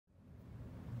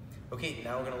Okay,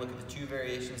 now we're going to look at the two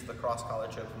variations of the cross collar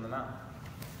choke from the mount.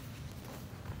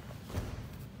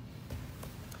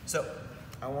 So,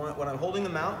 when I'm holding the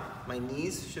mount, my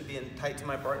knees should be in tight to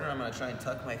my partner. I'm going to try and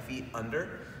tuck my feet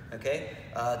under, okay?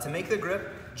 To make the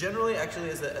grip, generally, actually,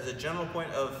 as a general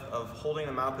point of holding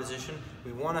the mount position,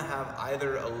 we want to have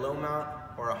either a low mount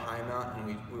or a high mount,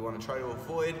 and we want to try to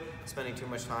avoid spending too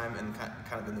much time in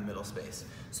kind of in the middle space.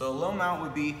 So a low mount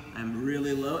would be, I'm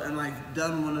really low, and I've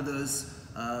done one of those,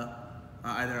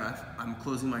 either I'm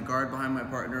closing my guard behind my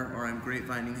partner, or I'm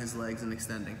grapevine his legs and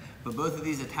extending. But both of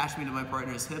these attach me to my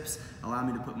partner's hips, allow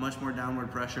me to put much more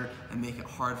downward pressure, and make it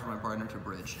hard for my partner to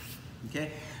bridge.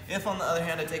 Okay? If, on the other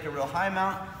hand, I take a real high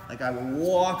mount, like I will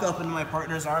walk up into my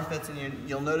partner's armpits, and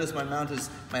you'll notice my mount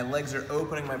is, my legs are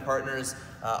opening my partner's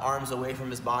arms away from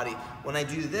his body. When I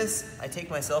do this, I take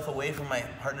myself away from my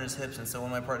partner's hips, and so when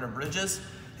my partner bridges,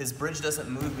 his bridge doesn't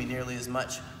move me nearly as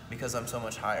much because I'm so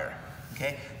much higher.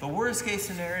 Okay? The worst case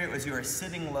scenario is you are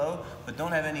sitting low, but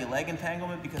don't have any leg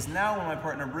entanglement, because now when my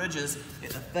partner bridges,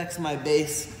 it affects my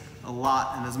base a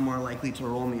lot and is more likely to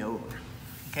roll me over.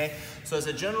 Okay? So as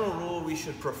a general rule, we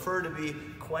should prefer to be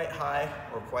quite high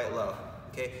or quite low.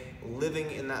 Okay? Living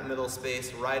in that middle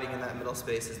space, riding in that middle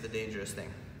space is the dangerous thing.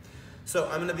 So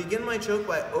I'm going to begin my choke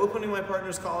by opening my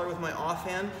partner's collar with my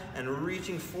offhand and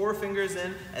reaching 4 fingers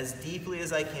in as deeply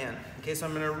as I can. Okay, so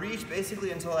I'm going to reach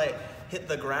basically until I hit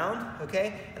the ground,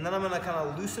 okay? And then I'm going to kind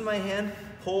of loosen my hand,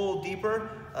 pull deeper,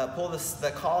 pull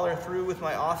the collar through with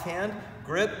my offhand,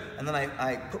 grip, and then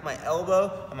I put my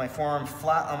elbow and my forearm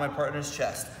flat on my partner's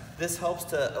chest. This helps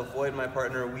to avoid my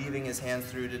partner weaving his hands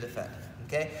through to defend.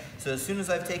 Okay? So as soon as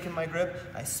I've taken my grip,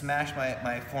 I smash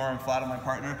my forearm flat on my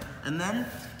partner, and then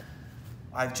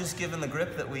I've just given the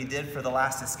grip that we did for the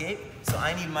last escape, so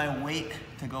I need my weight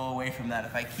to go away from that.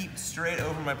 If I keep straight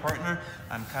over my partner,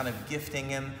 I'm kind of gifting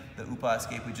him the upa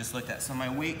escape we just looked at. So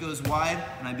my weight goes wide,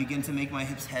 and I begin to make my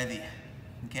hips heavy.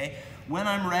 Okay? When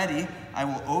I'm ready, I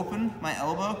will open my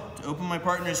elbow to open my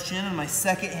partner's chin, and my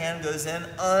second hand goes in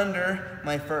under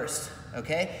my first.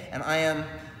 Okay? And I am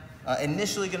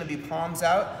initially going to be palms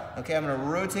out. Okay? I'm going to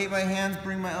rotate my hands,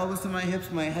 bring my elbows to my hips,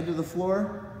 my head to the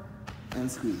floor, and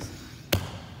squeeze.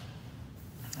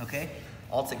 Okay?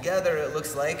 All together, it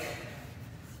looks like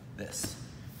this.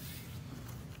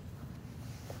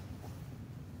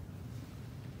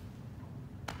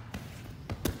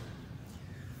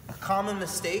 A common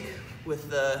mistake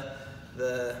with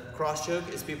the cross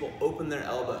choke is people open their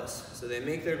elbows. So they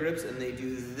make their grips and they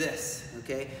do this,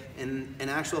 okay? And in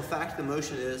actual fact, the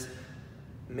motion is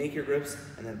make your grips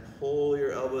and then pull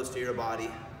your elbows to your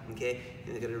body, okay?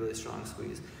 And get a really strong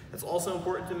squeeze. It's also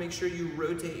important to make sure you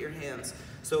rotate your hands.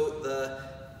 So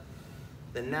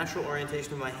the natural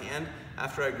orientation of my hand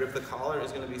after I grip the collar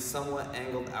is going to be somewhat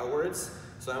angled outwards.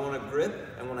 So I want to grip,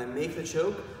 and when I make the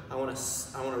choke, I want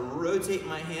to rotate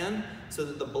my hand so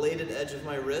that the bladed edge of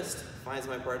my wrist finds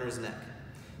my partner's neck.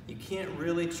 You can't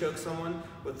really choke someone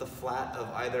with the flat of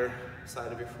either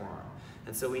side of your forearm.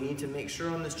 And so we need to make sure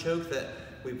on this choke that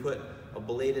we put a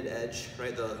bladed edge,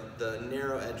 right, the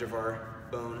narrow edge of our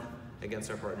bone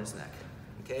against our partner's neck,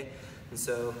 okay? And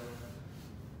so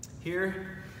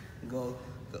here, go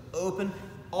open.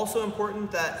 Also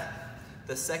important that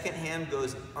the second hand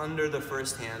goes under the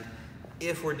first hand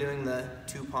if we're doing the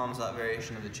 2 palms out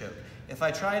variation of the choke. If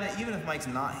I try to, even if Mike's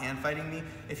not hand fighting me,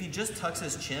 if he just tucks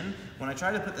his chin, when I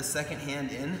try to put the second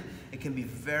hand in, it can be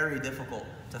very difficult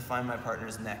to find my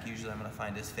partner's neck. Usually I'm gonna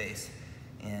find his face,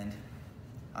 and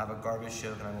I have a garbage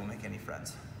choke and I won't make any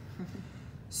friends.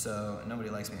 So nobody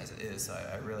likes me as it is, so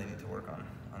I really need to work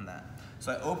on that.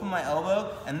 So I open my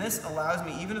elbow, and this allows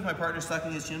me, even if my partner's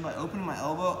tucking his chin, by opening my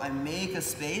elbow, I make a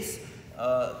space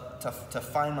to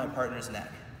find my partner's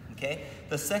neck, okay?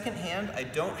 The second hand, I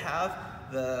don't have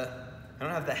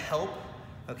the help,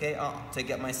 okay, to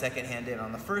get my second hand in.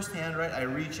 On the first hand, right, I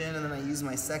reach in, and then I use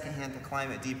my second hand to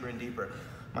climb it deeper and deeper.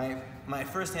 My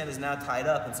first hand is now tied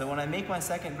up, and so when I make my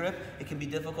second grip, it can be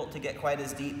difficult to get quite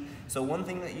as deep. So one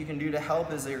thing that you can do to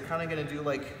help is that you're kind of going to do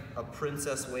like a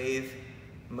princess wave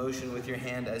motion with your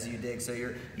hand as you dig. So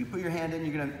you put your hand in,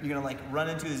 you're gonna like run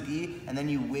into his gi, and then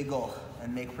you wiggle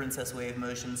and make princess wave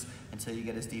motions until you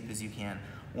get as deep as you can.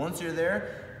 Once you're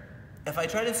there, if I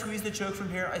try to squeeze the choke from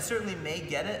here, I certainly may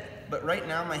get it, but right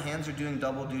now my hands are doing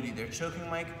double duty. They're choking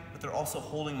Mike, but they're also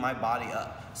holding my body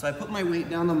up. So I put my weight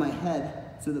down on my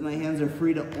head so that my hands are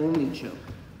free to only choke,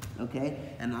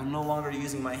 okay? And I'm no longer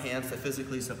using my hands to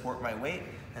physically support my weight,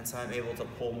 and so I'm able to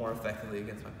pull more effectively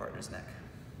against my partner's neck,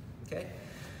 okay?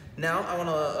 Now I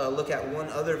wanna look at one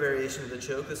other variation of the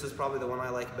choke. This is probably the one I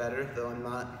like better, though I'm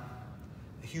not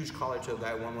a huge collar choke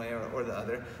guy one way or the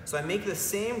other. So I make the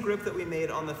same grip that we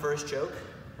made on the first choke,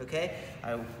 okay?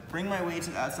 I bring my weight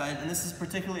to the outside, and this is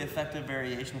particularly effective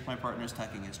variation if my partner's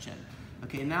tucking his chin.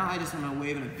 Okay, now I just want to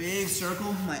wave in a big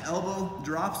circle. My elbow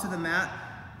drops to the mat,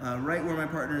 right where my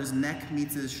partner's neck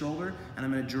meets his shoulder, and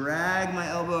I'm going to drag my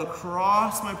elbow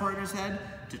across my partner's head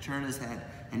to turn his head.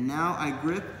 And now I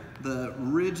grip the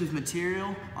ridge of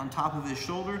material on top of his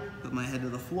shoulder, put my head to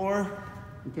the floor,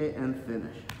 okay, and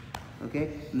finish.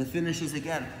 Okay, and the finish is,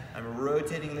 again, I'm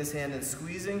rotating this hand and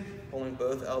squeezing, pulling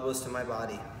both elbows to my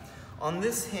body. On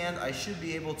this hand, I should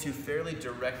be able to fairly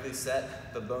directly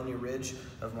set the bony ridge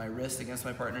of my wrist against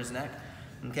my partner's neck,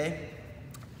 okay?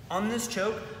 On this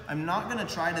choke, I'm not gonna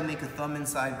try to make a thumb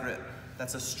inside grip.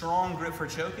 That's a strong grip for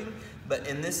choking, but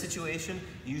in this situation,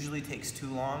 usually takes too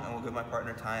long and will give my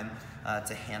partner time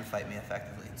to hand fight me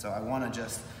effectively. So I wanna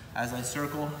just, as I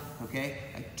circle, okay,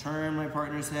 I turn my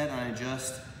partner's head and I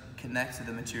just connect to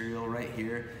the material right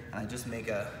here, and I just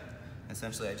make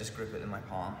essentially I just grip it in my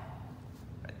palm,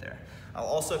 right there. I'll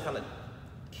also kind of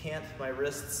cant my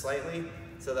wrist slightly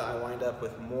so that I wind up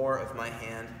with more of my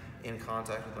hand in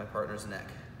contact with my partner's neck,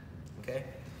 okay?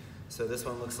 So this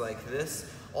one looks like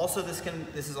this. Also,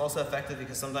 this is also effective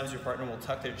because sometimes your partner will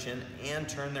tuck their chin and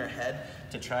turn their head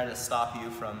to try to stop you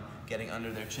from getting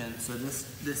under their chin. So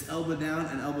this elbow down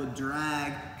and elbow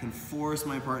drag can force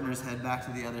my partner's head back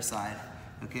to the other side.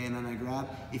 Okay, and then I grab.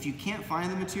 If you can't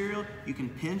find the material, you can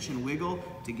pinch and wiggle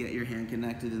to get your hand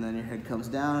connected, and then your head comes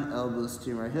down, elbows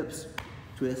to our hips,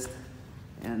 twist,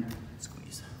 and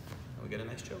squeeze. And we get a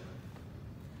nice choke.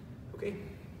 Okay.